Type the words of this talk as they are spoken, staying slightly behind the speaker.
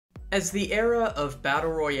As the era of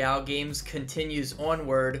Battle Royale games continues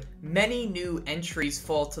onward, many new entries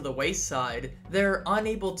fall to the wayside. They're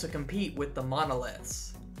unable to compete with the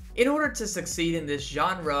monoliths. In order to succeed in this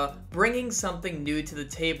genre, bringing something new to the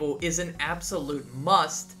table is an absolute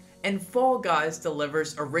must, and Fall Guys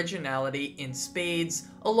delivers originality in spades,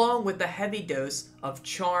 along with a heavy dose of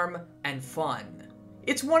charm and fun.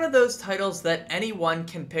 It's one of those titles that anyone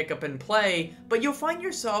can pick up and play, but you'll find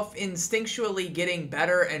yourself instinctually getting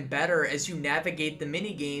better and better as you navigate the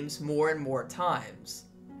minigames more and more times.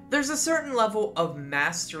 There's a certain level of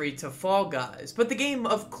mastery to Fall Guys, but the game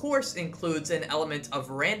of course includes an element of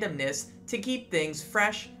randomness to keep things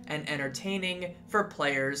fresh and entertaining for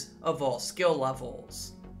players of all skill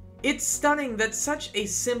levels. It's stunning that such a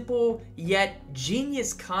simple, yet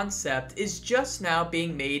genius concept is just now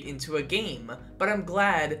being made into a game, but I'm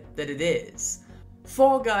glad that it is.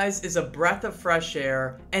 Fall Guys is a breath of fresh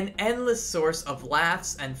air, an endless source of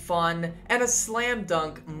laughs and fun, and a slam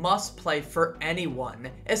dunk must-play for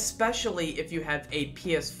anyone, especially if you have a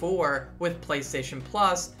PS4 with PlayStation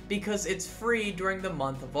Plus, because it's free during the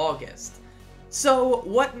month of August. So,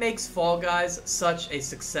 what makes Fall Guys such a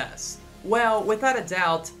success? Well, without a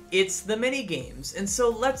doubt, it's the minigames, and so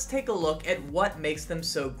let's take a look at what makes them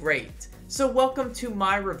so great. So welcome to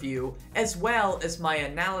my review, as well as my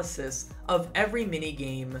analysis of every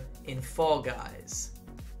minigame in Fall Guys.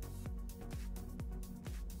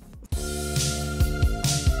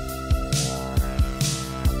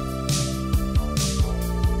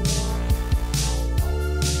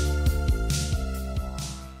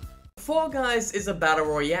 Fall Guys is a battle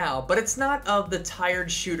royale, but it's not of the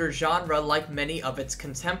tired shooter genre like many of its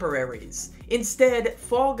contemporaries. Instead,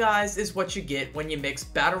 Fall Guys is what you get when you mix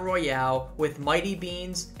battle royale with Mighty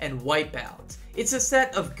Beans and Wipeout. It's a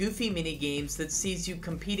set of goofy minigames that sees you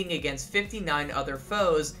competing against 59 other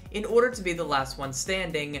foes in order to be the last one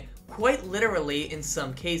standing, quite literally in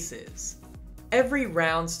some cases. Every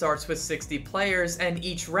round starts with 60 players, and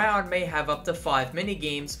each round may have up to 5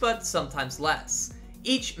 minigames, but sometimes less.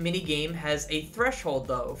 Each minigame has a threshold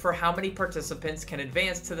though for how many participants can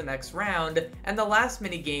advance to the next round, and the last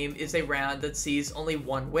minigame is a round that sees only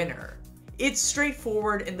one winner. It's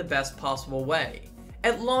straightforward in the best possible way.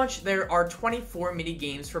 At launch, there are 24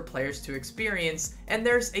 minigames for players to experience, and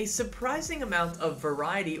there's a surprising amount of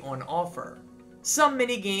variety on offer. Some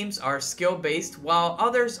minigames are skill-based, while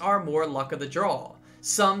others are more luck of the draw.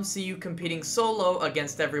 Some see you competing solo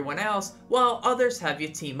against everyone else, while others have you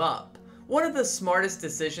team up. One of the smartest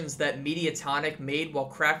decisions that Mediatonic made while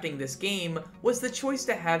crafting this game was the choice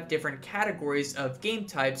to have different categories of game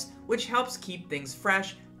types, which helps keep things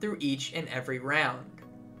fresh through each and every round.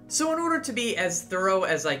 So in order to be as thorough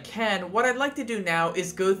as I can, what I'd like to do now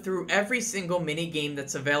is go through every single minigame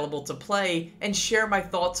that's available to play and share my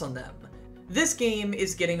thoughts on them. This game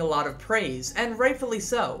is getting a lot of praise, and rightfully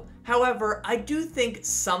so. However, I do think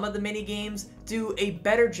some of the minigames do a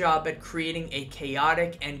better job at creating a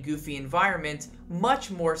chaotic and goofy environment,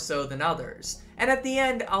 much more so than others. And at the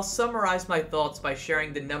end, I'll summarize my thoughts by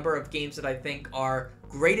sharing the number of games that I think are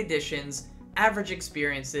great additions, average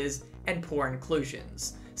experiences, and poor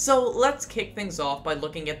inclusions. So let's kick things off by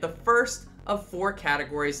looking at the first of 4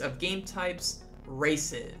 categories of game types,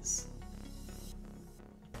 races.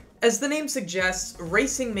 As the name suggests,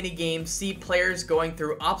 racing minigames see players going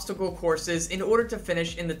through obstacle courses in order to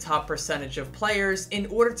finish in the top percentage of players in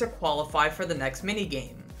order to qualify for the next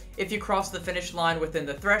minigame. If you cross the finish line within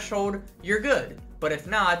the threshold, you're good, but if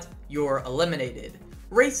not, you're eliminated.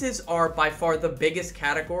 Races are by far the biggest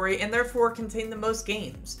category and therefore contain the most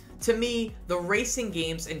games. To me, the racing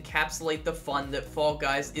games encapsulate the fun that Fall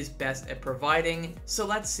Guys is best at providing, so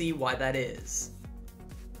let's see why that is.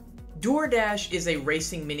 DoorDash is a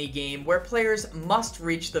racing minigame where players must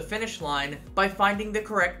reach the finish line by finding the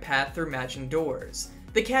correct path through matching doors.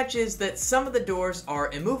 The catch is that some of the doors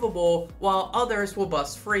are immovable, while others will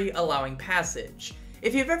bust free, allowing passage.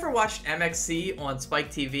 If you've ever watched MXC on Spike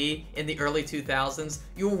TV in the early 2000s,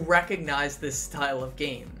 you'll recognize this style of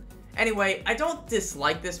game. Anyway, I don't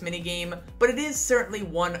dislike this minigame, but it is certainly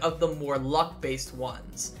one of the more luck-based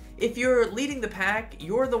ones. If you're leading the pack,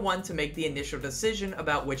 you're the one to make the initial decision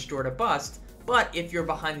about which door to bust, but if you're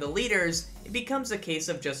behind the leaders, it becomes a case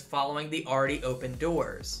of just following the already open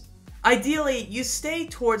doors. Ideally, you stay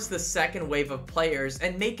towards the second wave of players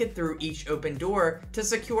and make it through each open door to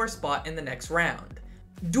secure a spot in the next round.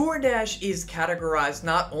 DoorDash is categorized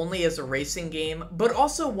not only as a racing game, but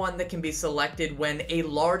also one that can be selected when a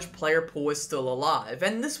large player pool is still alive,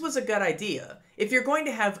 and this was a good idea. If you're going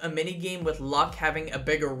to have a minigame with luck having a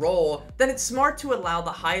bigger role, then it's smart to allow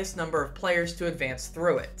the highest number of players to advance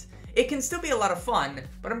through it. it can still be a lot of fun,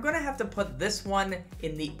 but I'm gonna have to put this one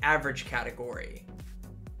in the average category.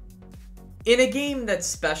 In a game that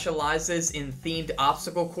specializes in themed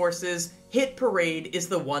obstacle courses, Hit Parade is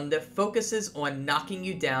the one that focuses on knocking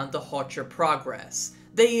you down to halt your progress.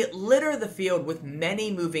 They litter the field with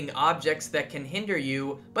many moving objects that can hinder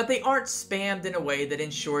you, but they aren't spammed in a way that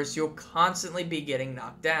ensures you'll constantly be getting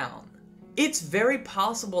knocked down. It's very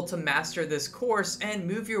possible to master this course and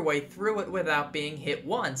move your way through it without being hit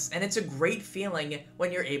once, and it's a great feeling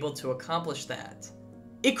when you're able to accomplish that.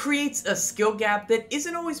 It creates a skill gap that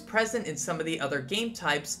isn't always present in some of the other game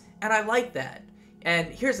types, and I like that.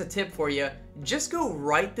 And here's a tip for you, just go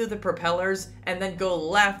right through the propellers and then go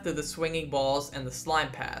left through the swinging balls and the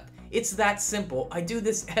slime path. It's that simple. I do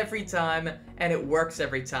this every time and it works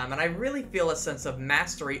every time, and I really feel a sense of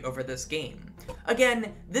mastery over this game.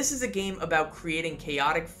 Again, this is a game about creating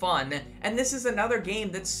chaotic fun, and this is another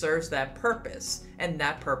game that serves that purpose, and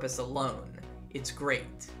that purpose alone. It's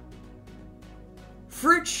great.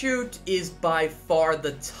 Fruit Shoot is by far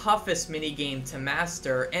the toughest minigame to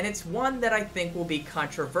master, and it's one that I think will be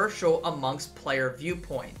controversial amongst player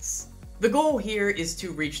viewpoints. The goal here is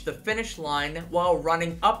to reach the finish line while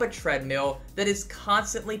running up a treadmill that is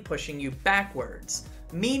constantly pushing you backwards.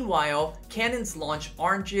 Meanwhile, cannons launch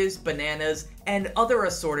oranges, bananas, and other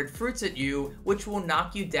assorted fruits at you, which will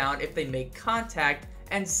knock you down if they make contact,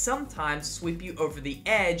 and sometimes sweep you over the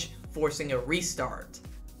edge, forcing a restart.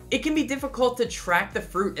 It can be difficult to track the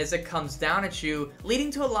fruit as it comes down at you,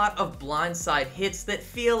 leading to a lot of blindside hits that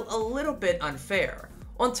feel a little bit unfair.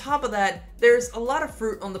 On top of that, there's a lot of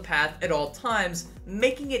fruit on the path at all times,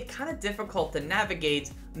 making it kind of difficult to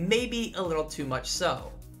navigate, maybe a little too much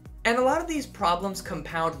so. And a lot of these problems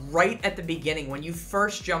compound right at the beginning when you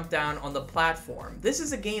first jump down on the platform. This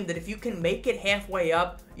is a game that if you can make it halfway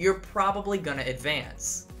up, you're probably gonna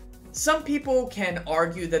advance. Some people can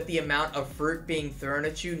argue that the amount of fruit being thrown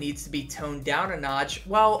at you needs to be toned down a notch,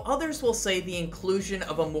 while others will say the inclusion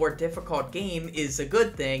of a more difficult game is a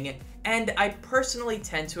good thing, and I personally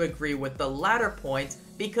tend to agree with the latter point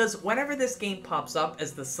because whenever this game pops up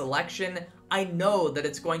as the selection, I know that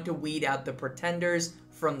it's going to weed out the pretenders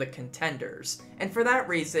from the contenders, and for that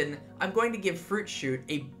reason, I'm going to give Fruit Shoot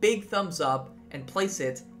a big thumbs up and place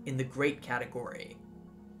it in the great category.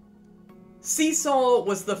 Seesaw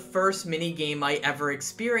was the first minigame I ever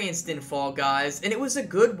experienced in Fall Guys, and it was a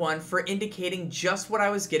good one for indicating just what I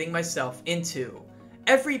was getting myself into.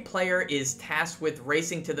 Every player is tasked with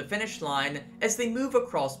racing to the finish line as they move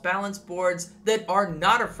across balance boards that are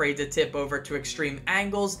not afraid to tip over to extreme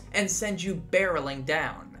angles and send you barreling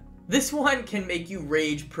down. This one can make you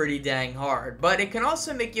rage pretty dang hard, but it can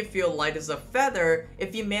also make you feel light as a feather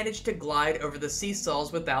if you manage to glide over the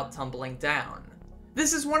seesaws without tumbling down.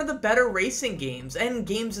 This is one of the better racing games, and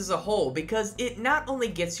games as a whole, because it not only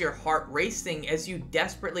gets your heart racing as you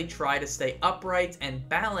desperately try to stay upright and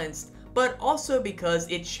balanced, but also because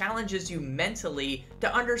it challenges you mentally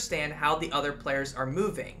to understand how the other players are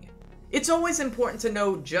moving. It's always important to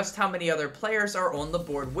know just how many other players are on the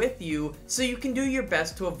board with you, so you can do your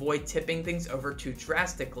best to avoid tipping things over too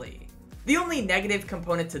drastically. The only negative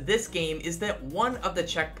component to this game is that one of the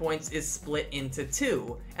checkpoints is split into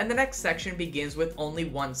two, and the next section begins with only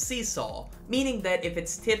one seesaw, meaning that if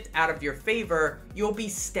it's tipped out of your favor, you'll be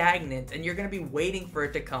stagnant and you're going to be waiting for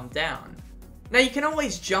it to come down. Now you can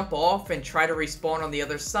always jump off and try to respawn on the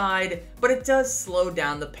other side, but it does slow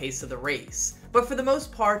down the pace of the race. But for the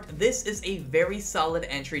most part, this is a very solid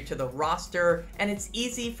entry to the roster, and it's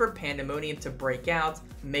easy for Pandemonium to break out,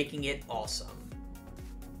 making it awesome.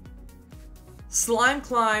 Slime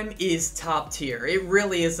Climb is top tier. It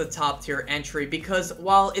really is a top tier entry because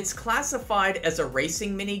while it's classified as a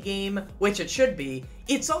racing minigame, which it should be,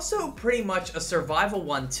 it's also pretty much a survival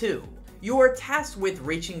one too. You are tasked with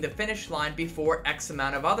reaching the finish line before X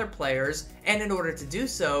amount of other players, and in order to do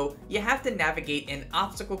so, you have to navigate an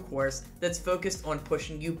obstacle course that's focused on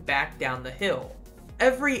pushing you back down the hill.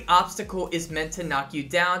 Every obstacle is meant to knock you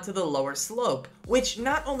down to the lower slope, which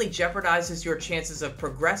not only jeopardizes your chances of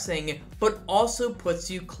progressing, but also puts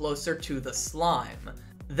you closer to the slime.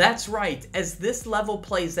 That's right, as this level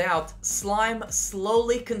plays out, slime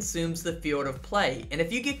slowly consumes the field of play, and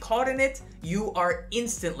if you get caught in it, you are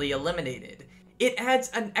instantly eliminated. It adds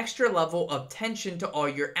an extra level of tension to all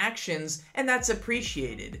your actions, and that's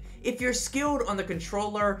appreciated. If you're skilled on the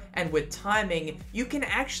controller and with timing, you can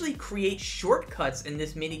actually create shortcuts in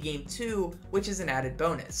this minigame too, which is an added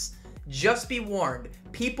bonus. Just be warned,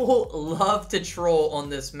 people love to troll on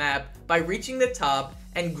this map by reaching the top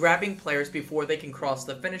and grabbing players before they can cross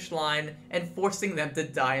the finish line and forcing them to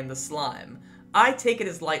die in the slime. I take it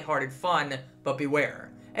as lighthearted fun, but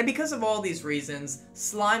beware. And because of all these reasons,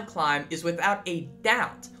 Slime Climb is without a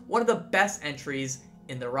doubt one of the best entries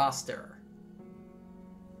in the roster.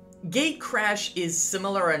 Gate Crash is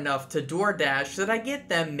similar enough to DoorDash that I get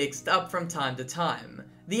them mixed up from time to time.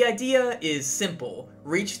 The idea is simple: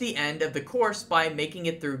 reach the end of the course by making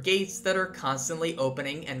it through gates that are constantly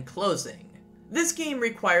opening and closing. This game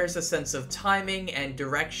requires a sense of timing and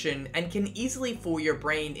direction and can easily fool your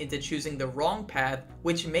brain into choosing the wrong path,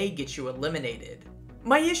 which may get you eliminated.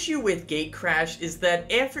 My issue with Gate Crash is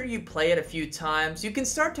that after you play it a few times, you can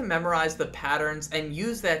start to memorize the patterns and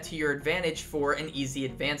use that to your advantage for an easy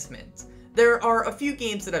advancement. There are a few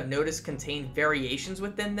games that I've noticed contain variations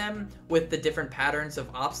within them with the different patterns of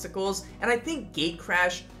obstacles, and I think Gate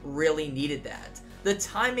Crash really needed that. The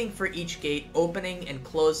timing for each gate opening and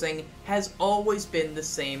closing has always been the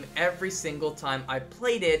same every single time I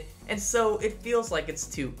played it, and so it feels like it's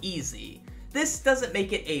too easy. This doesn't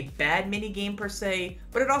make it a bad minigame per se,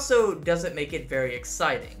 but it also doesn't make it very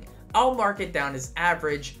exciting. I'll mark it down as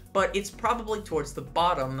average, but it's probably towards the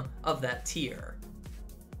bottom of that tier.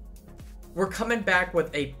 We're coming back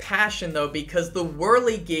with a passion though, because the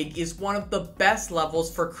Whirligig is one of the best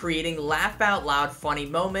levels for creating laugh out loud funny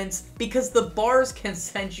moments, because the bars can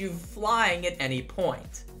send you flying at any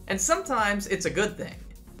point. And sometimes it's a good thing.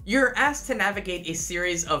 You're asked to navigate a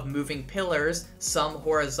series of moving pillars, some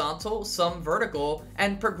horizontal, some vertical,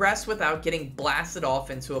 and progress without getting blasted off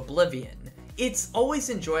into oblivion. It's always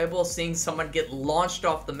enjoyable seeing someone get launched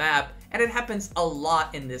off the map, and it happens a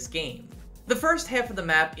lot in this game. The first half of the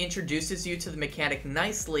map introduces you to the mechanic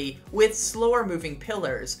nicely with slower moving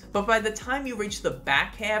pillars, but by the time you reach the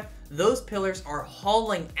back half, those pillars are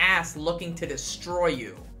hauling ass looking to destroy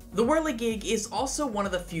you. The Whirligig is also one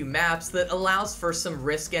of the few maps that allows for some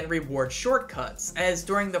risk and reward shortcuts, as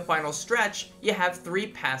during the final stretch, you have 3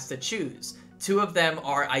 paths to choose. 2 of them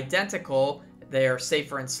are identical, they're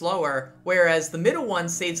safer and slower, whereas the middle one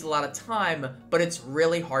saves a lot of time, but it's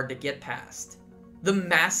really hard to get past. The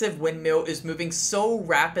massive windmill is moving so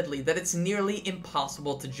rapidly that it's nearly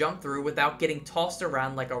impossible to jump through without getting tossed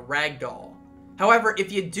around like a ragdoll. However,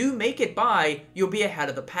 if you do make it by, you'll be ahead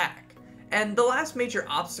of the pack. And the last major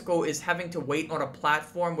obstacle is having to wait on a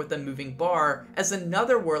platform with a moving bar as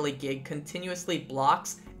another Whirligig continuously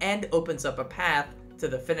blocks and opens up a path to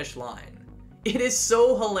the finish line. It is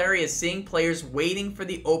so hilarious seeing players waiting for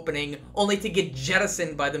the opening only to get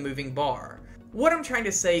jettisoned by the moving bar. What I'm trying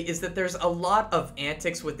to say is that there's a lot of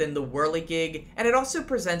antics within the Whirligig, and it also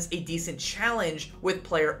presents a decent challenge with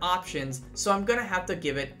player options, so I'm gonna have to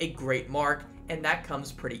give it a great mark, and that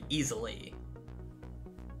comes pretty easily.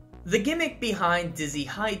 The gimmick behind Dizzy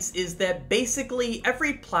Heights is that basically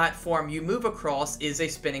every platform you move across is a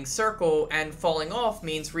spinning circle, and falling off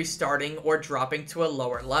means restarting or dropping to a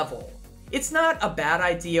lower level. It's not a bad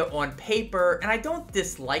idea on paper, and I don't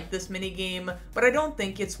dislike this minigame, but I don't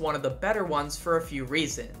think it's one of the better ones for a few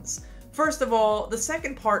reasons. First of all, the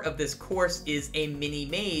second part of this course is a mini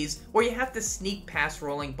maze where you have to sneak past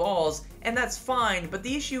rolling balls, and that's fine, but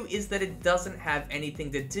the issue is that it doesn't have anything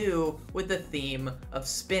to do with the theme of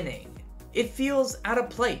spinning. It feels out of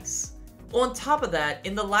place. On top of that,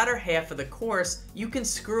 in the latter half of the course, you can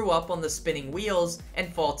screw up on the spinning wheels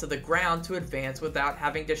and fall to the ground to advance without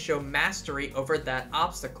having to show mastery over that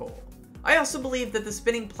obstacle. I also believe that the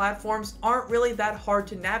spinning platforms aren't really that hard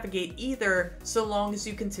to navigate either, so long as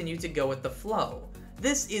you continue to go with the flow.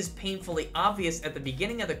 This is painfully obvious at the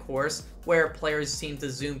beginning of the course, where players seem to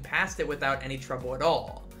zoom past it without any trouble at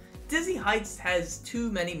all. Dizzy Heights has too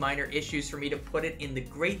many minor issues for me to put it in the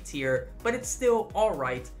great tier, but it's still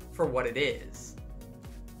alright for what it is.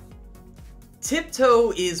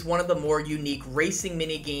 Tiptoe is one of the more unique racing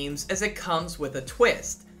minigames as it comes with a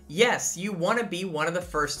twist. Yes, you want to be one of the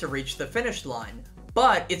first to reach the finish line,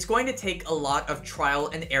 but it's going to take a lot of trial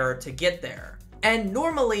and error to get there. And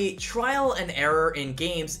normally, trial and error in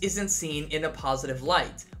games isn't seen in a positive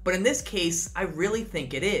light, but in this case, I really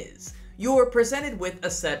think it is. You're presented with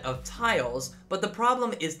a set of tiles, but the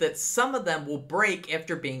problem is that some of them will break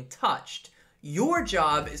after being touched. Your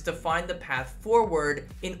job is to find the path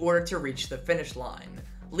forward in order to reach the finish line.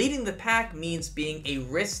 Leading the pack means being a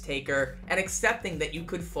risk taker and accepting that you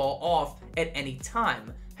could fall off at any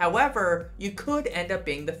time. However, you could end up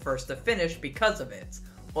being the first to finish because of it.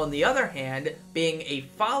 On the other hand, being a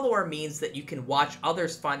follower means that you can watch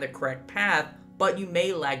others find the correct path, but you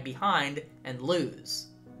may lag behind and lose.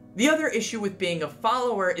 The other issue with being a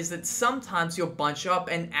follower is that sometimes you'll bunch up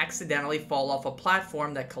and accidentally fall off a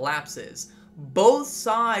platform that collapses. Both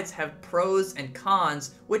sides have pros and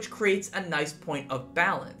cons, which creates a nice point of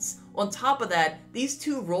balance. On top of that, these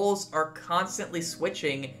two roles are constantly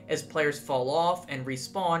switching as players fall off and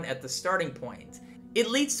respawn at the starting point. It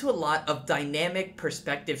leads to a lot of dynamic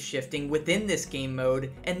perspective shifting within this game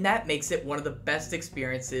mode, and that makes it one of the best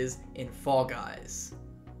experiences in Fall Guys.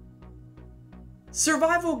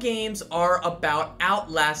 Survival games are about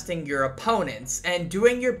outlasting your opponents and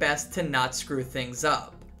doing your best to not screw things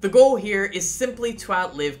up. The goal here is simply to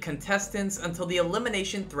outlive contestants until the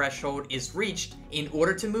elimination threshold is reached in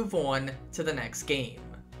order to move on to the next game.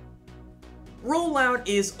 Rollout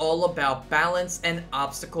is all about balance and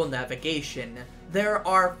obstacle navigation. There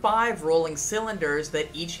are 5 rolling cylinders that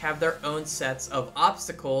each have their own sets of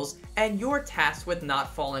obstacles, and you're tasked with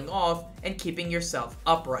not falling off and keeping yourself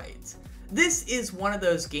upright. This is one of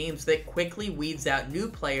those games that quickly weeds out new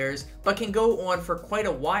players, but can go on for quite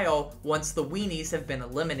a while once the weenies have been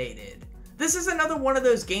eliminated. This is another one of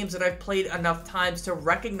those games that I've played enough times to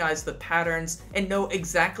recognize the patterns and know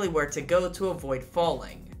exactly where to go to avoid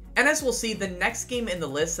falling. And as we'll see, the next game in the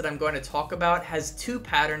list that I'm going to talk about has 2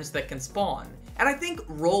 patterns that can spawn, and I think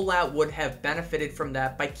Rollout would have benefited from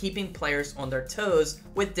that by keeping players on their toes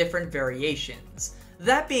with different variations.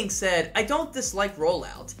 That being said, I don't dislike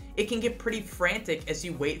Rollout. It can get pretty frantic as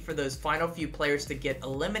you wait for those final few players to get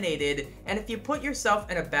eliminated, and if you put yourself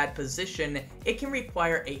in a bad position, it can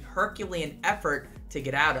require a Herculean effort to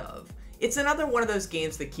get out of. It's another one of those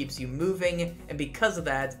games that keeps you moving, and because of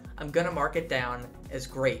that, I'm gonna mark it down as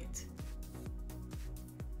great.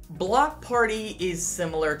 Block Party is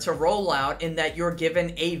similar to Rollout in that you're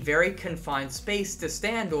given a very confined space to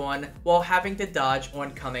stand on while having to dodge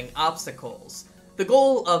oncoming obstacles. The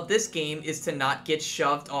goal of this game is to not get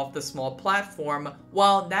shoved off the small platform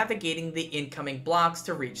while navigating the incoming blocks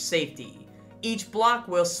to reach safety. Each block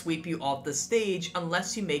will sweep you off the stage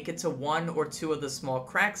unless you make it to 1 or 2 of the small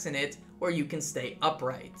cracks in it where you can stay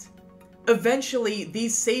upright. Eventually,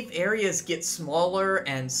 these safe areas get smaller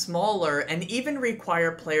and smaller and even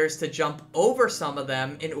require players to jump over some of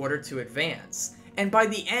them in order to advance. And by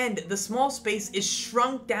the end, the small space is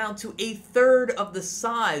shrunk down to 1/3 of the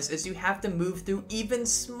size as you have to move through even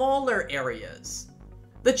smaller areas.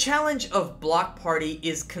 The challenge of Block Party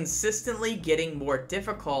is consistently getting more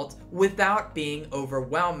difficult without being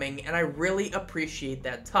overwhelming, and I really appreciate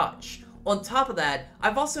that touch. On top of that,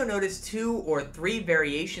 I've also noticed 2 or 3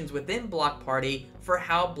 variations within Block Party for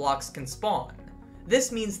how blocks can spawn.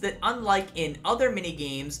 This means that unlike in other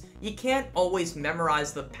minigames, you can't always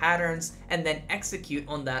memorize the patterns and then execute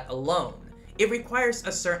on that alone. It requires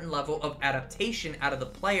a certain level of adaptation out of the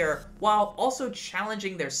player while also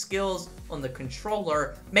challenging their skills on the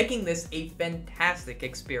controller, making this a fantastic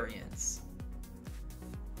experience.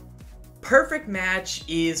 Perfect Match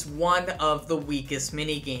is one of the weakest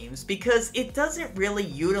minigames because it doesn't really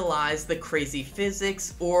utilize the crazy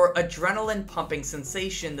physics or adrenaline pumping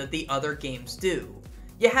sensation that the other games do.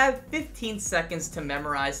 You have 15 seconds to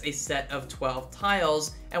memorize a set of 12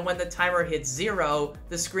 tiles, and when the timer hits 0,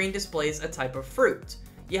 the screen displays a type of fruit.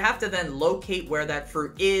 You have to then locate where that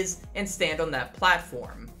fruit is and stand on that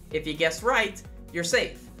platform. If you guess right, you're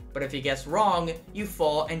safe, but if you guess wrong, you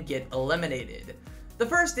fall and get eliminated. The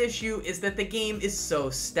first issue is that the game is so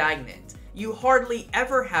stagnant. You hardly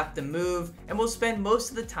ever have to move and will spend most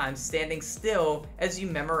of the time standing still as you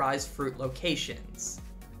memorize fruit locations.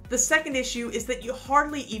 The second issue is that you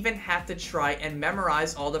hardly even have to try and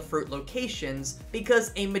memorize all the fruit locations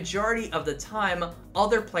because a majority of the time,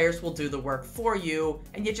 other players will do the work for you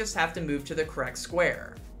and you just have to move to the correct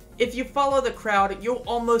square. If you follow the crowd, you'll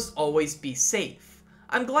almost always be safe.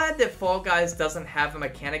 I'm glad that Fall Guys doesn't have a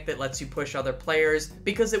mechanic that lets you push other players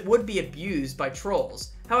because it would be abused by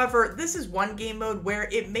trolls. However, this is one game mode where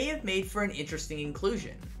it may have made for an interesting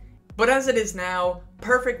inclusion. But as it is now,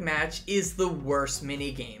 Perfect Match is the worst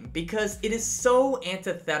minigame because it is so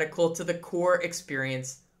antithetical to the core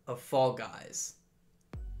experience of Fall Guys.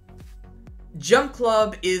 Jump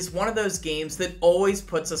Club is one of those games that always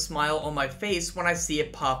puts a smile on my face when I see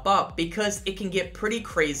it pop up because it can get pretty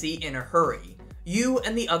crazy in a hurry. You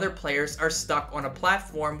and the other players are stuck on a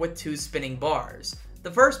platform with 2 spinning bars. The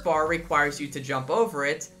first bar requires you to jump over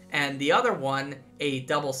it, and the other one, a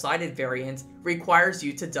double-sided variant, requires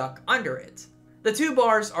you to duck under it. The 2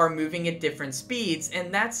 bars are moving at different speeds,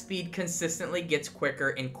 and that speed consistently gets quicker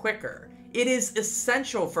and quicker. It is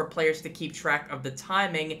essential for players to keep track of the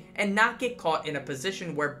timing and not get caught in a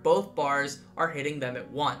position where both bars are hitting them at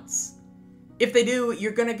once. If they do,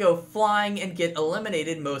 you're gonna go flying and get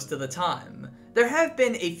eliminated most of the time. There have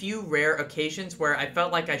been a few rare occasions where I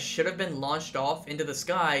felt like I should have been launched off into the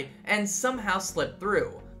sky and somehow slipped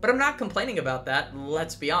through, but I'm not complaining about that,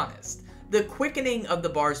 let's be honest. The quickening of the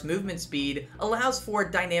bar's movement speed allows for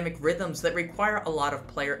dynamic rhythms that require a lot of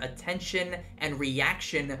player attention and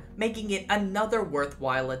reaction, making it another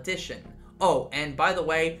worthwhile addition. Oh, and by the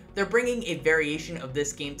way, they're bringing a variation of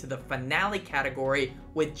this game to the finale category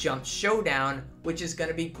with Jump Showdown, which is going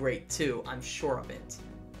to be great too, I'm sure of it.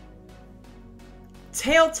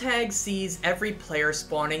 Tail Tag sees every player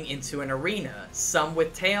spawning into an arena, some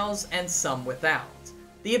with tails and some without.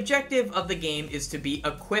 The objective of the game is to be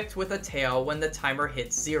equipped with a tail when the timer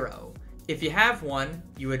hits 0. If you have one,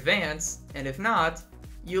 you advance, and if not,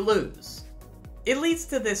 you lose. It leads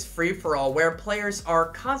to this free-for-all where players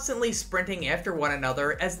are constantly sprinting after one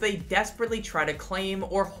another as they desperately try to claim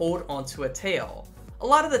or hold onto a tail. A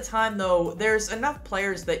lot of the time though, there's enough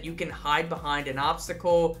players that you can hide behind an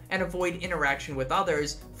obstacle and avoid interaction with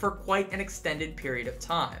others for quite an extended period of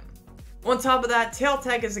time. On top of that, Tail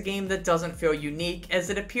Tag is a game that doesn't feel unique as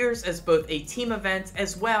it appears as both a team event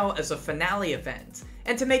as well as a finale event.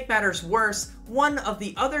 And to make matters worse, one of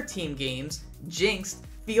the other team games, Jinxed,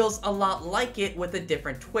 feels a lot like it with a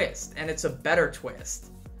different twist, and it's a better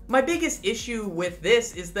twist. My biggest issue with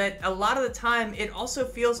this is that a lot of the time it also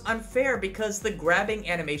feels unfair because the grabbing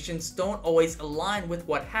animations don't always align with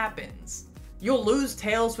what happens. You'll lose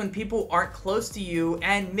tails when people aren't close to you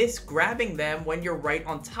and miss grabbing them when you're right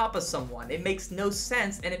on top of someone. It makes no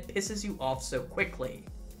sense and it pisses you off so quickly.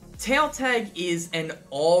 Tail Tag is an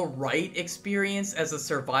alright experience as a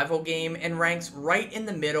survival game and ranks right in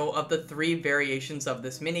the middle of the 3 variations of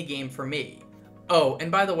this minigame for me. Oh,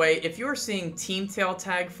 and by the way, if you're seeing Team Tail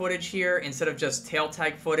Tag footage here instead of just Tail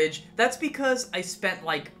Tag footage, that's because I spent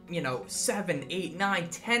like, 7, 8, 9,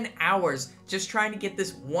 10 hours just trying to get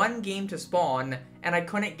this one game to spawn, and I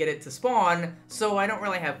couldn't get it to spawn, so I don't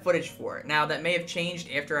really have footage for it. Now, that may have changed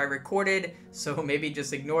after I recorded, so maybe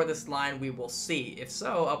just ignore this line, we will see. If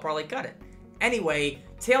so, I'll probably cut it. Anyway,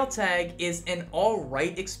 Tail Tag is an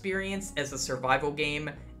alright experience as a survival game,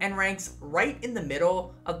 and ranks right in the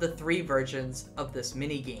middle of the 3 versions of this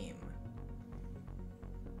minigame.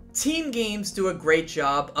 Team games do a great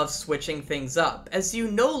job of switching things up, as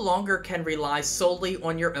you no longer can rely solely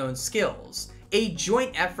on your own skills. A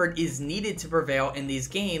joint effort is needed to prevail in these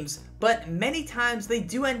games, but many times they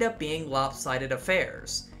do end up being lopsided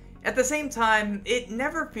affairs. At the same time, it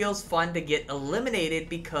never feels fun to get eliminated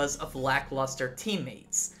because of lackluster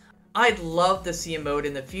teammates. I'd love to see a mode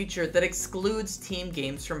in the future that excludes team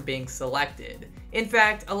games from being selected. In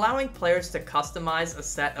fact, allowing players to customize a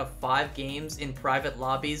set of 5 games in private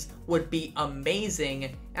lobbies would be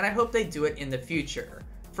amazing, and I hope they do it in the future.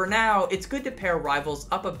 For now, it's good to pair rivals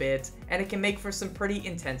up a bit, and it can make for some pretty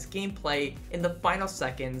intense gameplay in the final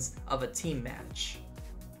seconds of a team match.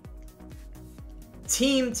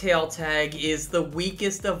 Team Tail Tag is the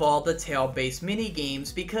weakest of all the tail-based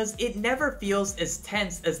minigames because it never feels as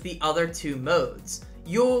tense as the other 2 modes.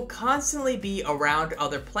 You'll constantly be around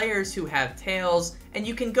other players who have tails, and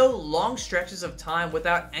you can go long stretches of time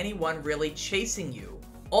without anyone really chasing you.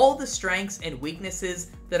 All the strengths and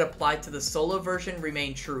weaknesses that apply to the solo version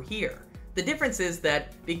remain true here. The difference is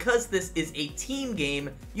that because this is a team game,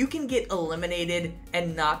 you can get eliminated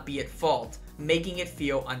and not be at fault, making it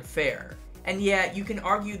feel unfair. And yeah, you can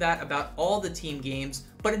argue that about all the team games,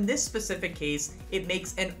 but in this specific case, it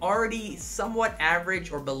makes an already somewhat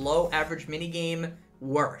average or below average minigame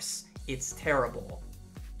worse. It's terrible.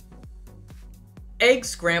 Egg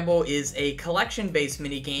Scramble is a collection-based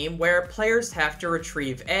minigame where players have to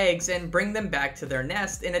retrieve eggs and bring them back to their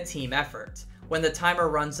nest in a team effort. When the timer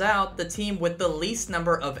runs out, the team with the least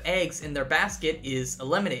number of eggs in their basket is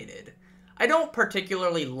eliminated. I don't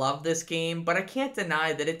particularly love this game, but I can't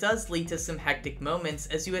deny that it does lead to some hectic moments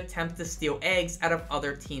as you attempt to steal eggs out of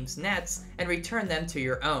other teams' nets and return them to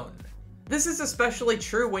your own. This is especially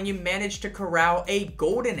true when you manage to corral a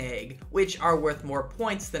golden egg, which are worth more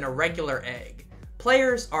points than a regular egg.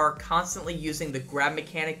 Players are constantly using the grab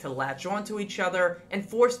mechanic to latch onto each other and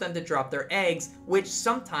force them to drop their eggs, which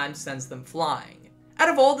sometimes sends them flying. Out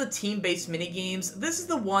of all the team-based minigames, this is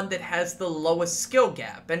the one that has the lowest skill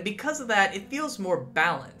gap, and because of that, it feels more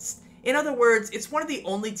balanced. In other words, it's one of the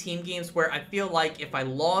only team games where I feel like if I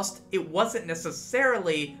lost, it wasn't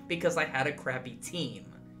necessarily because I had a crappy team.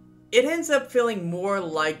 It ends up feeling more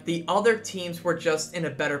like the other teams were just in a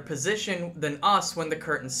better position than us when the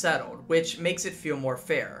curtain settled, which makes it feel more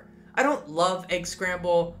fair. I don't love Egg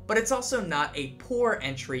Scramble, but it's also not a poor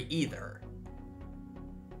entry either.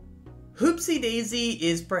 Hoopsie Daisy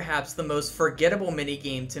is perhaps the most forgettable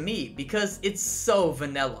minigame to me because it's so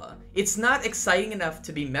vanilla. It's not exciting enough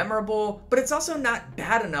to be memorable, but it's also not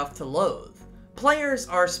bad enough to loathe. Players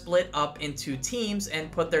are split up into teams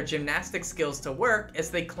and put their gymnastic skills to work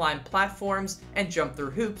as they climb platforms and jump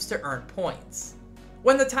through hoops to earn points.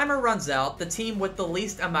 When the timer runs out, the team with the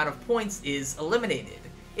least amount of points is eliminated.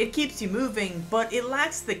 It keeps you moving, but it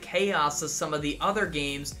lacks the chaos of some of the other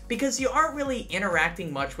games because you aren't really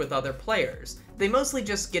interacting much with other players. They mostly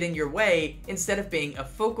just get in your way instead of being a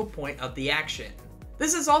focal point of the action.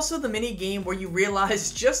 This is also the mini-game where you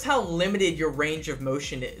realize just how limited your range of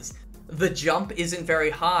motion is. The jump isn't very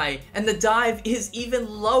high, and the dive is even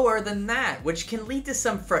lower than that, which can lead to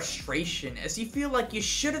some frustration as you feel like you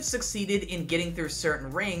should have succeeded in getting through certain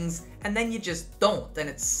rings, and then you just don't, and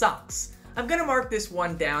it sucks. I'm gonna mark this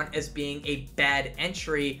one down as being a bad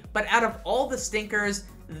entry, but out of all the stinkers,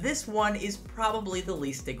 this one is probably the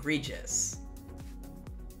least egregious.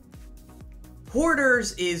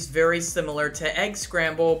 Hoarders is very similar to Egg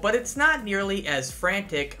Scramble, but it's not nearly as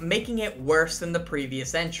frantic, making it worse than the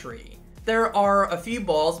previous entry. There are a few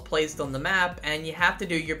balls placed on the map, and you have to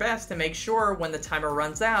do your best to make sure when the timer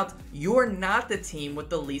runs out, you're not the team with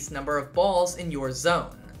the least number of balls in your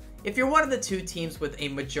zone. If you're one of the two teams with a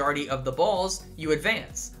majority of the balls, you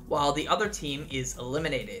advance, while the other team is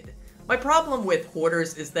eliminated. My problem with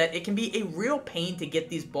Hoarders is that it can be a real pain to get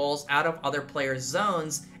these balls out of other players'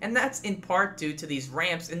 zones, and that's in part due to these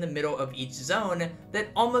ramps in the middle of each zone that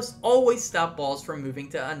almost always stop balls from moving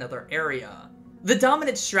to another area. The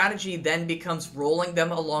dominant strategy then becomes rolling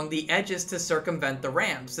them along the edges to circumvent the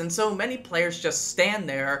ramps, and so many players just stand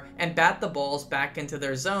there and bat the balls back into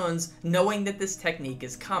their zones knowing that this technique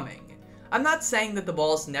is coming. I'm not saying that the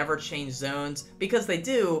balls never change zones, because they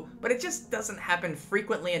do, but it just doesn't happen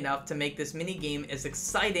frequently enough to make this minigame as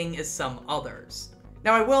exciting as some others.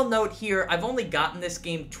 Now I will note here, I've only gotten this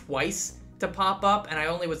game twice to pop up, and I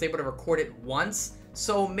only was able to record it once,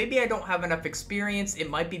 so maybe I don't have enough experience. It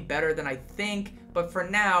might be better than I think, but for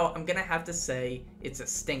now, I'm gonna have to say it's a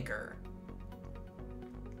stinker.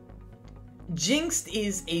 Jinxed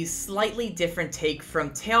is a slightly different take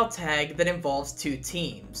from Tail Tag that involves two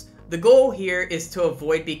teams. The goal here is to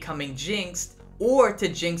avoid becoming jinxed, or to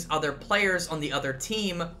jinx other players on the other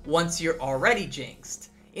team once you're already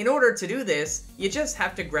jinxed. In order to do this, you just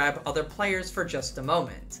have to grab other players for just a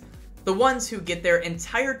moment. The ones who get their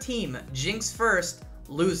entire team jinxed first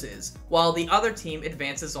loses, while the other team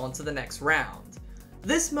advances on to the next round.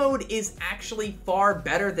 This mode is actually far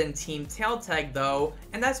better than Team Tail Tag though,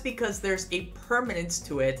 and that's because there's a permanence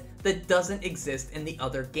to it that doesn't exist in the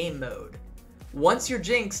other game mode. Once you're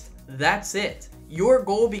jinxed, that's it. Your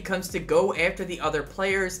goal becomes to go after the other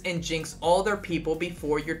players and jinx all their people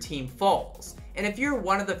before your team falls. And if you're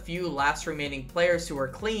one of the few last remaining players who are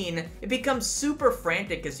clean, it becomes super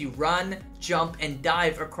frantic as you run, jump, and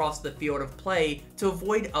dive across the field of play to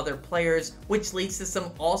avoid other players, which leads to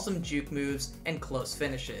some awesome juke moves and close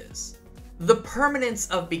finishes. The permanence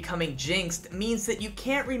of becoming jinxed means that you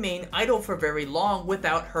can't remain idle for very long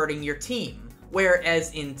without hurting your team.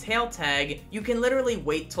 Whereas in Tail Tag, you can literally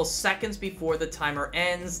wait till seconds before the timer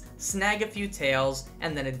ends, snag a few tails,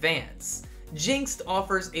 and then advance. Jinxed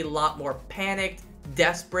offers a lot more panicked,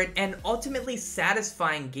 desperate, and ultimately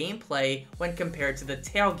satisfying gameplay when compared to the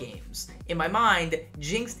Tail games. In my mind,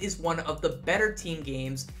 Jinxed is one of the better team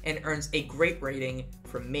games and earns a great rating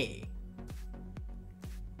from me.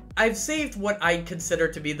 I've saved what I'd consider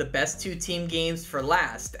to be the best two team games for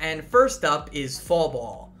last, and first up is Fall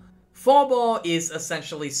Ball. Fall Ball is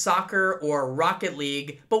essentially soccer or Rocket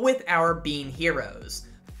League, but with our bean heroes.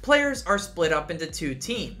 Players are split up into two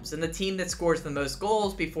teams, and the team that scores the most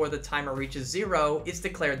goals before the timer reaches 0 is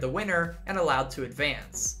declared the winner and allowed to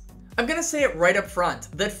advance. I'm gonna say it right up front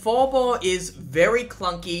that Fall Ball is very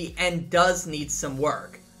clunky and does need some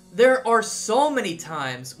work. There are so many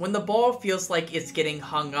times when the ball feels like it's getting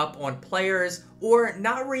hung up on players or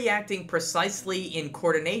not reacting precisely in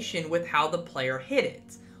coordination with how the player hit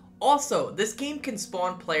it. Also, this game can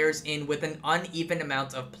spawn players in with an uneven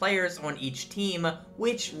amount of players on each team,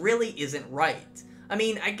 which really isn't right. I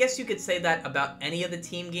mean, I guess you could say that about any of the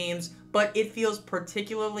team games, but it feels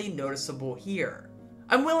particularly noticeable here.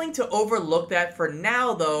 I'm willing to overlook that for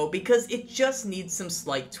now though, because it just needs some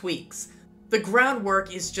slight tweaks. The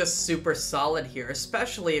groundwork is just super solid here,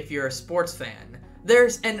 especially if you're a sports fan.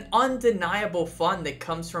 There's an undeniable fun that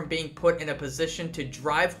comes from being put in a position to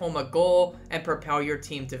drive home a goal and propel your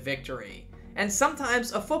team to victory. And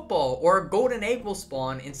sometimes a football or a golden egg will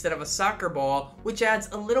spawn instead of a soccer ball, which adds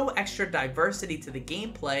a little extra diversity to the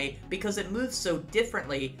gameplay because it moves so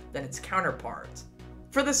differently than its counterpart.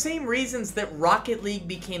 For the same reasons that Rocket League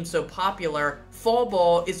became so popular, Fall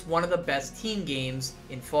Ball is one of the best team games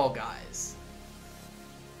in Fall Guys.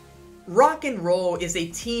 Rock and Roll is a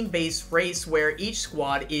team-based race where each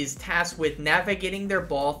squad is tasked with navigating their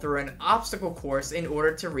ball through an obstacle course in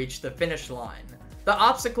order to reach the finish line. The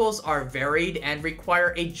obstacles are varied and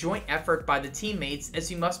require a joint effort by the teammates as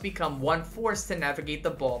you must become one force to navigate the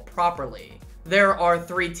ball properly. There are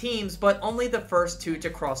 3 teams, but only the first 2 to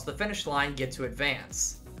cross the finish line get to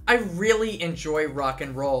advance. I really enjoy rock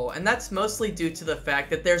and roll, and that's mostly due to the fact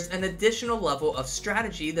that there's an additional level of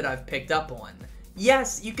strategy that I've picked up on.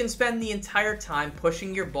 Yes, you can spend the entire time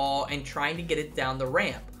pushing your ball and trying to get it down the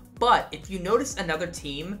ramp, but if you notice another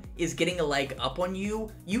team is getting a leg up on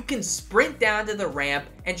you, you can sprint down to the ramp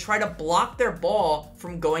and try to block their ball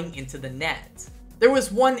from going into the net. There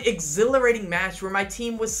was one exhilarating match where my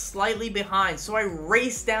team was slightly behind, so I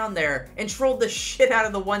raced down there and trolled the shit out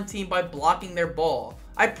of the one team by blocking their ball.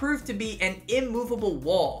 I proved to be an immovable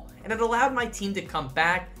wall, and it allowed my team to come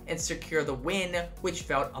back and secure the win, which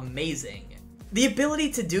felt amazing. The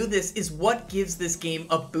ability to do this is what gives this game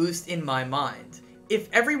a boost in my mind. If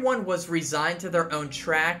everyone was resigned to their own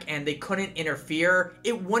track and they couldn't interfere,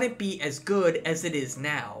 it wouldn't be as good as it is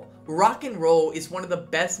now. Rock and roll is one of the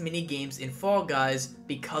best mini games in Fall Guys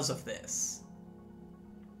because of this.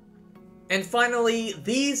 And finally,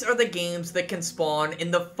 these are the games that can spawn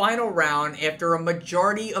in the final round after a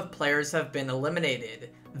majority of players have been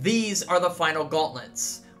eliminated. These are the final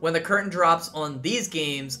gauntlets. When the curtain drops on these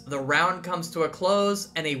games, the round comes to a close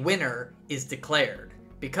and a winner is declared.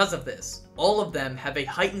 Because of this, all of them have a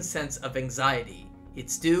heightened sense of anxiety.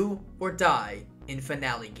 It's do or die in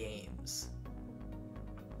finale games.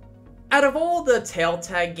 Out of all the tail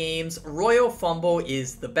tag games, Royal Fumble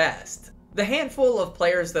is the best. The handful of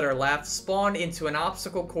players that are left spawn into an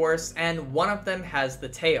obstacle course and one of them has the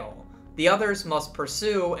tail. The others must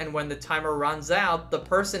pursue, and when the timer runs out, the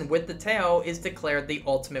person with the tail is declared the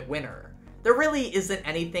ultimate winner. There really isn't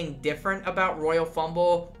anything different about Royal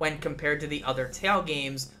Fumble when compared to the other tail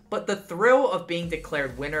games, but the thrill of being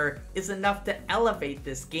declared winner is enough to elevate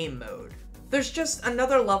this game mode. There's just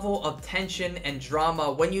another level of tension and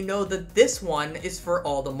drama when you know that this one is for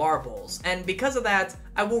all the marbles, and because of that,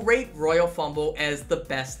 I will rate Royal Fumble as the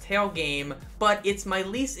best tail game, but it's my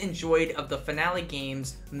least enjoyed of the finale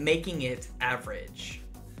games, making it average.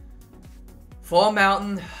 Fall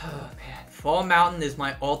Mountain, oh man, Fall Mountain is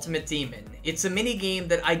my ultimate demon. It's a mini game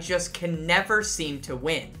that I just can never seem to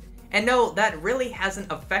win. And no, that really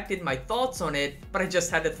hasn't affected my thoughts on it, but I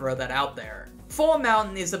just had to throw that out there. Fall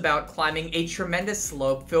Mountain is about climbing a tremendous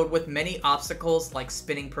slope filled with many obstacles like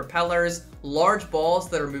spinning propellers, large balls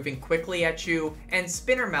that are moving quickly at you, and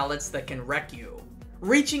spinner mallets that can wreck you.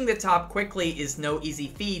 Reaching the top quickly is no easy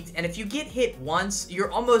feat, and if you get hit once, you're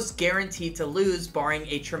almost guaranteed to lose barring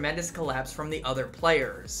a tremendous collapse from the other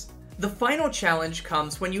players. The final challenge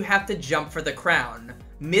comes when you have to jump for the crown.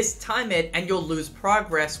 Mistime it and you'll lose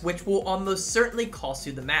progress, which will almost certainly cost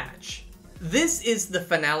you the match. This is the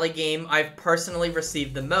finale game I've personally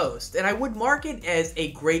received the most, and I would mark it as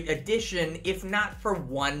a great addition if not for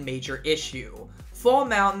one major issue. Fall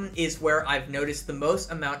Mountain is where I've noticed the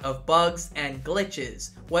most amount of bugs and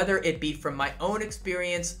glitches, whether it be from my own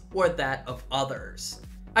experience or that of others.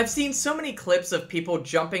 I've seen so many clips of people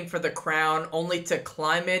jumping for the crown only to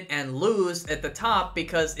climb it and lose at the top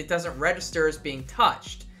because it doesn't register as being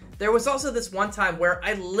touched. There was also this one time where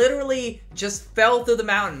I literally just fell through the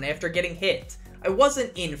mountain after getting hit. I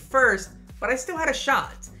wasn't in first, but I still had a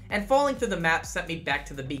shot, and falling through the map sent me back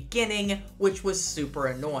to the beginning, which was super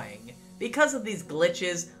annoying. Because of these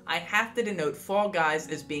glitches, I have to denote Fall Guys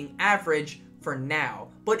as being average for now,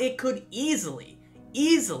 but it could easily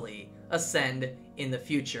ascend in the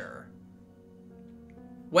future.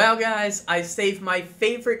 Well guys, I saved my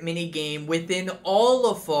favorite minigame within all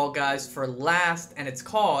of Fall Guys for last, and it's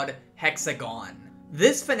called Hexagon.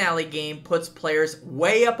 This finale game puts players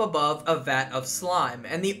way up above a vat of slime,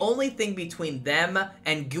 and the only thing between them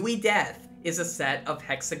and gooey death is a set of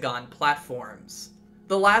hexagon platforms.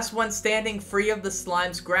 The last one standing free of the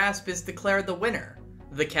slime's grasp is declared the winner.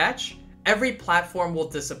 The catch? Every platform will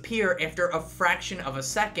disappear after a fraction of a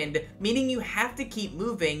second, meaning you have to keep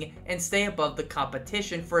moving and stay above the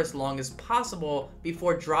competition for as long as possible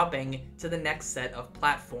before dropping to the next set of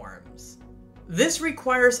platforms. This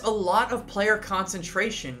requires a lot of player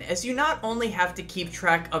concentration, as you not only have to keep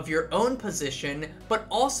track of your own position, but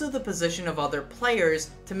also the position of other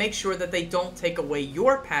players to make sure that they don't take away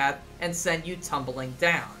your path and send you tumbling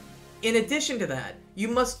down. In addition to that, you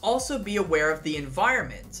must also be aware of the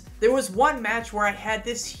environment. There was one match where I had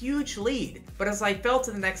this huge lead, but as I fell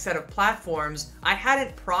to the next set of platforms, I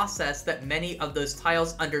hadn't processed that many of those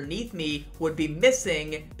tiles underneath me would be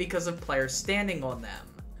missing because of players standing on them.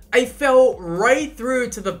 I fell right through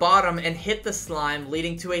to the bottom and hit the slime,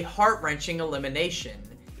 leading to a heart-wrenching elimination.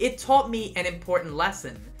 It taught me an important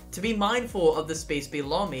lesson, to be mindful of the space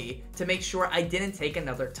below me to make sure I didn't take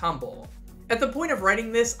another tumble. At the point of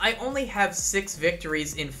writing this, I only have 6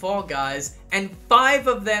 victories in Fall Guys, and 5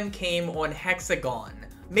 of them came on Hexagon.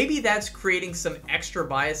 maybe that's creating some extra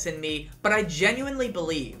bias in me, but I genuinely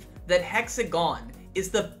believe that Hexagon is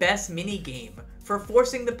the best minigame for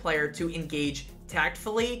forcing the player to engage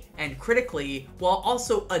tactfully and critically while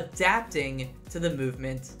also adapting to the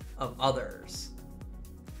movement of others.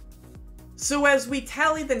 So as we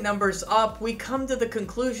tally the numbers up, we come to the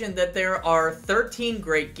conclusion that there are 13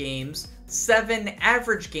 great games, 7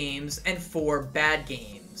 average games, and 4 bad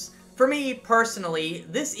games. For me, personally,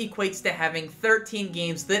 this equates to having 13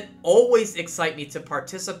 games that always excite me to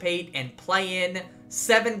participate and play in,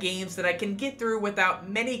 7 games that I can get through without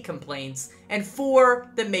many complaints, and 4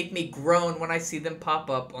 that make me groan when I see them pop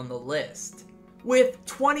up on the list. With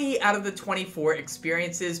 20 out of the 24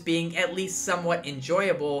 experiences being at least somewhat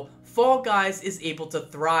enjoyable, Fall Guys is able to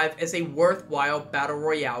thrive as a worthwhile battle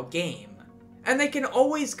royale game. And they can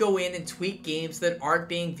always go in and tweak games that aren't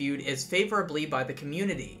being viewed as favorably by the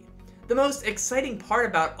community. The most exciting part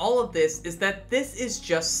about all of this is that this is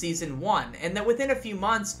just Season 1, and that within a few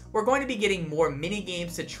months, we're going to be getting more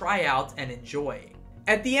minigames to try out and enjoy.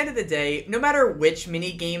 At the end of the day, no matter which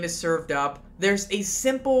minigame is served up, there's a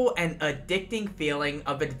simple and addicting feeling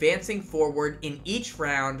of advancing forward in each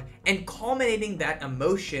round and culminating that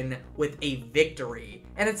emotion with a victory,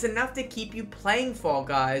 and it's enough to keep you playing Fall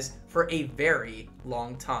Guys for a very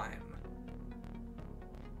long time.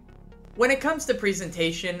 When it comes to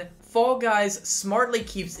presentation, Fall Guys smartly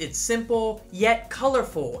keeps it simple, yet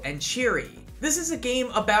colorful and cheery. This is a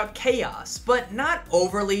game about chaos, but not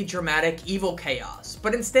overly dramatic evil chaos,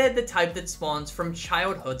 but instead the type that spawns from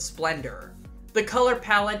childhood splendor. The color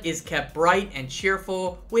palette is kept bright and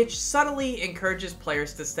cheerful, which subtly encourages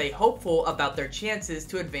players to stay hopeful about their chances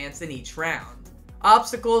to advance in each round.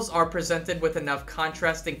 Obstacles are presented with enough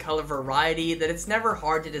contrast and color variety that it's never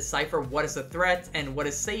hard to decipher what is a threat and what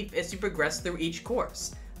is safe as you progress through each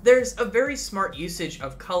course. There's a very smart usage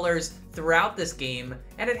of colors throughout this game,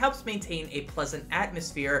 and it helps maintain a pleasant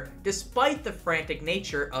atmosphere despite the frantic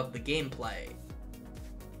nature of the gameplay.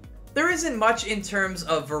 There isn't much in terms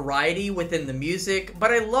of variety within the music,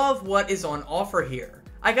 but I love what is on offer here.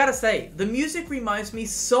 I gotta say, the music reminds me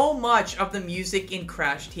so much of the music in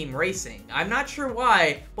Crash Team Racing. I'm not sure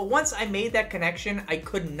why, but once I made that connection, I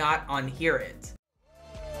could not unhear it.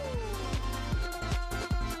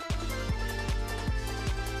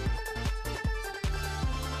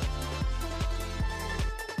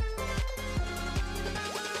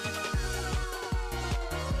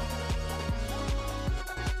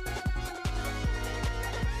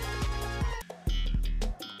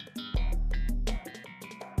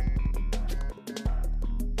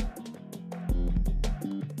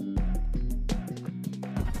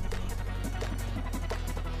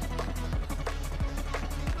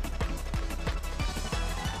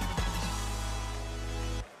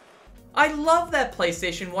 I love that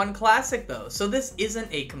PlayStation 1 classic though, so this isn't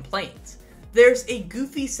a complaint. There's a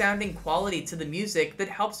goofy sounding quality to the music that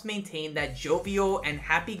helps maintain that jovial and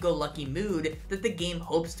happy-go-lucky mood that the game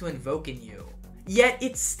hopes to invoke in you. Yet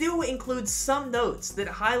it still includes some notes that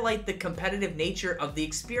highlight the competitive nature of the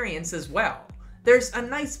experience as well. There's a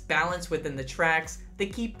nice balance within the tracks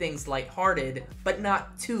that keep things lighthearted, but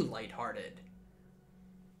not too lighthearted.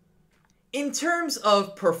 In terms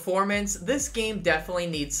of performance, this game definitely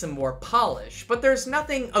needs some more polish, but there's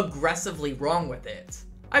nothing aggressively wrong with it.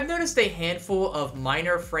 I've noticed a handful of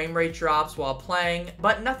minor frame rate drops while playing,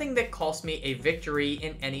 but nothing that cost me a victory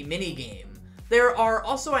in any minigame. There are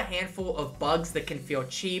also a handful of bugs that can feel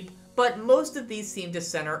cheap, but most of these seem to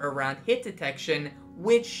center around hit detection,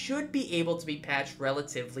 which should be able to be patched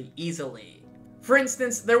relatively easily. For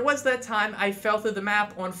instance, there was that time I fell through the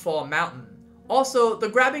map on Fall Mountain. Also, the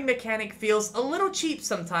grabbing mechanic feels a little cheap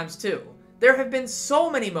sometimes too. There have been so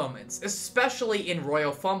many moments, especially in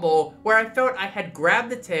Royal Fumble, where I felt I had grabbed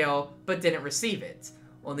the tail but didn't receive it.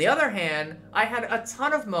 On the other hand, I had a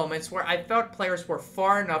ton of moments where I felt players were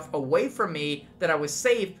far enough away from me that I was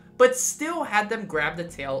safe, but still had them grab the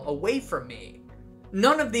tail away from me.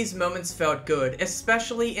 None of these moments felt good,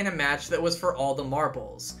 especially in a match that was for all the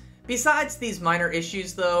marbles. Besides these minor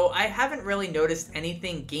issues though, I haven't really noticed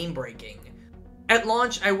anything game-breaking. At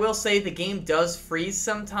launch, I will say the game does freeze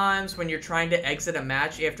sometimes when you're trying to exit a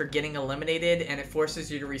match after getting eliminated and it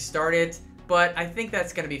forces you to restart it, but I think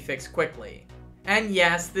that's going to be fixed quickly. And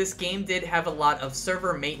yes, this game did have a lot of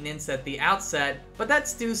server maintenance at the outset, but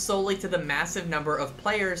that's due solely to the massive number of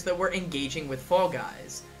players that were engaging with Fall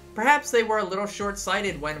Guys. Perhaps they were a little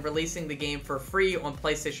short-sighted when releasing the game for free on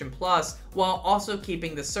PlayStation Plus, while also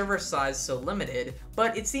keeping the server size so limited,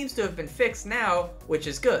 but it seems to have been fixed now, which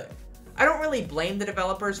is good. I don't really blame the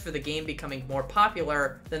developers for the game becoming more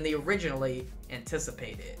popular than they originally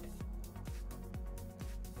anticipated.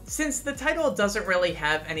 Since the title doesn't really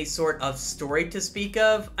have any sort of story to speak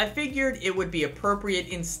of, I figured it would be appropriate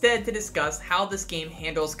instead to discuss how this game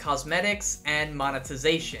handles cosmetics and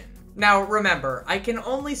monetization. Now remember, I can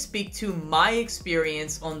only speak to my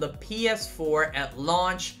experience on the PS4 at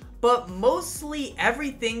launch, but mostly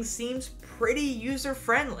everything seems pretty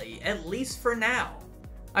user-friendly, at least for now.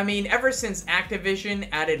 I mean, ever since Activision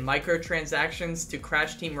added microtransactions to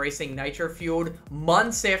Crash Team Racing Nitro Fueled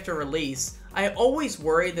months after release, I always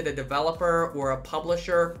worry that a developer or a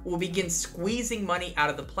publisher will begin squeezing money out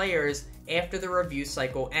of the players after the review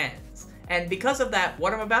cycle ends. And because of that,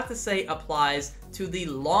 what I'm about to say applies to the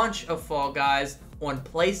launch of Fall Guys on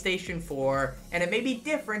PlayStation 4, and it may be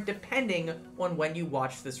different depending on when you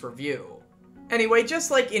watch this review. Anyway,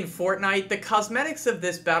 just like in Fortnite, the cosmetics of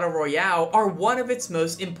this Battle Royale are one of its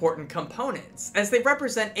most important components, as they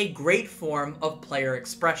represent a great form of player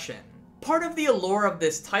expression. Part of the allure of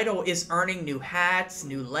this title is earning new hats,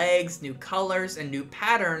 new legs, new colors, and new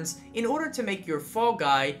patterns in order to make your Fall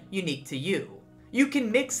Guy unique to you. You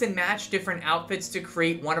can mix and match different outfits to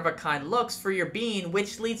create one-of-a-kind looks for your being,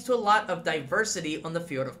 which leads to a lot of diversity on the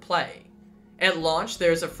field of play. At launch,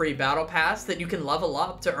 there's a free battle pass that you can level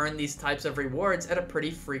up to earn these types of rewards at a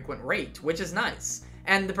pretty frequent rate, which is nice.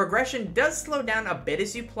 And the progression does slow down a bit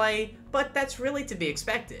as you play, but that's really to be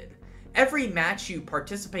expected. Every match you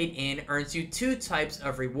participate in earns you two types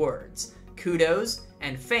of rewards, kudos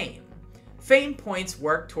and fame. Fame points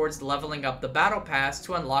work towards leveling up the battle pass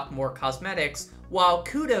to unlock more cosmetics, while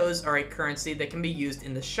kudos are a currency that can be used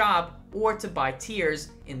in the shop or to buy tiers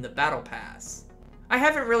in the battle pass. I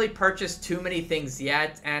haven't really purchased too many things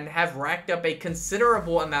yet, and have racked up a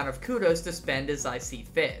considerable amount of kudos to spend as I see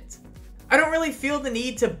fit. I don't really feel the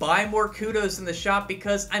need to buy more kudos in the shop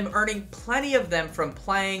because I'm earning plenty of them from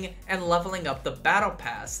playing and leveling up the battle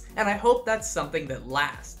pass, and I hope that's something that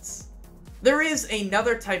lasts. There is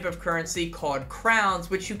another type of currency called crowns,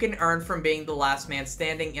 which you can earn from being the last man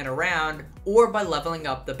standing in a round or by leveling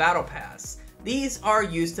up the battle pass. These are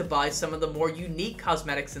used to buy some of the more unique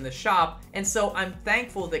cosmetics in the shop, and so I'm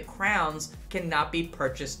thankful that crowns cannot be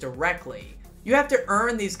purchased directly. You have to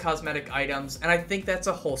earn these cosmetic items, and I think that's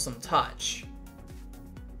a wholesome touch.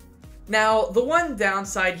 Now, the one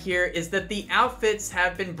downside here is that the outfits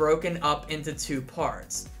have been broken up into two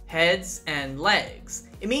parts, heads and legs.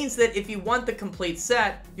 It means that if you want the complete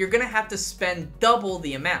set, you're gonna have to spend double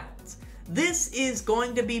the amount. This is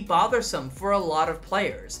going to be bothersome for a lot of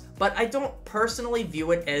players, but I don't personally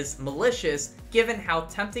view it as malicious given how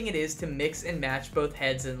tempting it is to mix and match both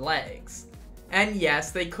heads and legs. And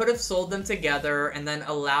yes, they could have sold them together and then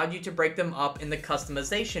allowed you to break them up in the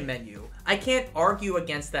customization menu. I can't argue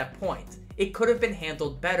against that point. It could have been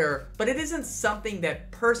handled better, but it isn't something that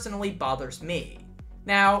personally bothers me.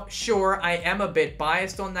 Now, sure, I am a bit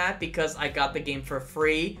biased on that because I got the game for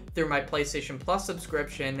free through my PlayStation Plus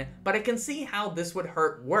subscription, but I can see how this would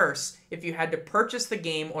hurt worse if you had to purchase the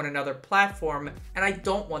game on another platform, and I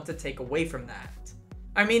don't want to take away from that.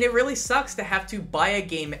 I mean, it really sucks to have to buy a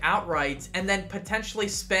game outright and then potentially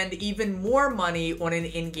spend even more money on an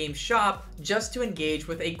in-game shop just to engage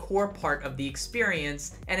with a core part of the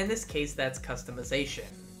experience, and in this case, that's customization.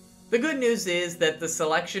 The good news is that the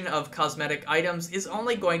selection of cosmetic items is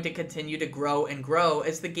only going to continue to grow and grow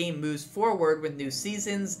as the game moves forward with new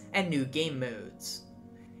seasons and new game modes.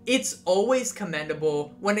 It's always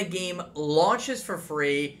commendable when a game launches for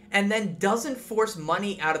free and then doesn't force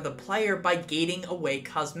money out of the player by gating away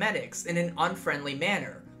cosmetics in an unfriendly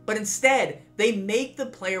manner, but instead they make the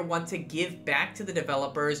player want to give back to the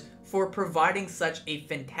developers for providing such a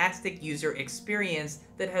fantastic user experience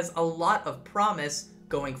that has a lot of promise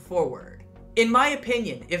going forward. In my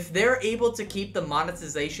opinion, if they're able to keep the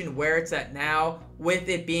monetization where it's at now, with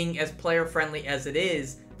it being as player friendly as it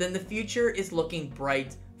is, then the future is looking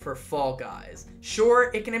bright for Fall Guys.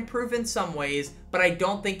 Sure, it can improve in some ways, but I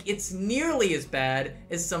don't think it's nearly as bad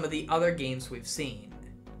as some of the other games we've seen.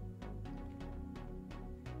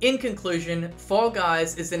 In conclusion, Fall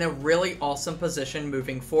Guys is in a really awesome position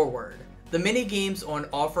moving forward. The mini-games on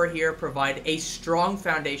offer here provide a strong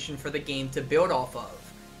foundation for the game to build off of.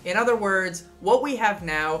 In other words, what we have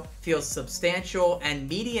now feels substantial and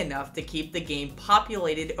meaty enough to keep the game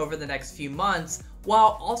populated over the next few months,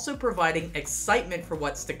 while also providing excitement for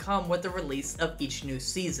what's to come with the release of each new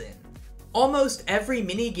season. Almost every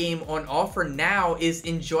minigame on offer now is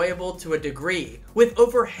enjoyable to a degree, with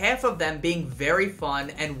over half of them being very fun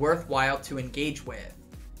and worthwhile to engage with.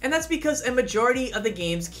 And that's because a majority of the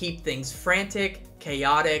games keep things frantic,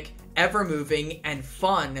 chaotic, ever-moving, and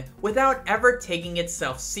fun without ever taking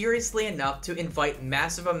itself seriously enough to invite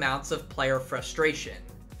massive amounts of player frustration.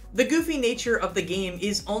 The goofy nature of the game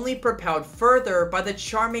is only propelled further by the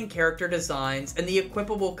charming character designs and the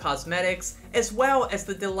equipable cosmetics, as well as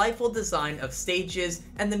the delightful design of stages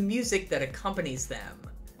and the music that accompanies them.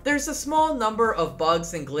 There's a small number of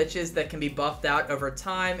bugs and glitches that can be buffed out over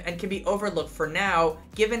time and can be overlooked for now,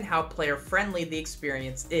 given how player-friendly the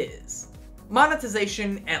experience is.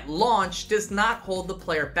 Monetization at launch does not hold the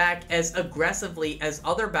player back as aggressively as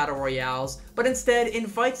other battle royales, but instead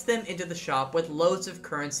invites them into the shop with loads of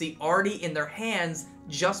currency already in their hands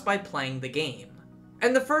just by playing the game.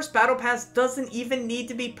 And the first battle pass doesn't even need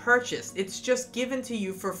to be purchased, it's just given to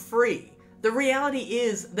you for free. The reality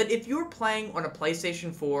is that if you're playing on a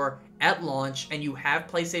PlayStation 4 at launch and you have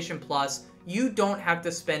PlayStation Plus, you don't have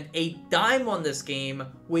to spend a dime on this game,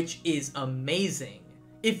 which is amazing.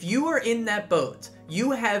 If you are in that boat,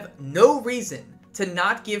 you have no reason to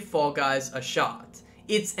not give Fall Guys a shot.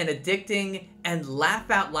 It's an addicting and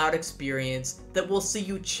laugh-out-loud experience that will see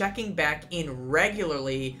you checking back in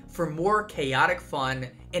regularly for more chaotic fun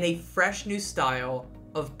and a fresh new style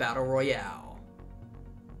of Battle Royale.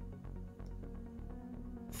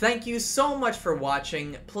 Thank you so much for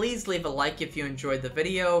watching. Please leave a like if you enjoyed the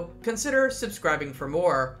video. Consider subscribing for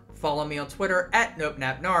more. Follow me on Twitter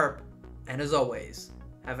 @NopeNapNarp. And as always,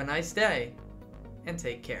 have a nice day and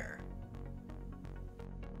take care.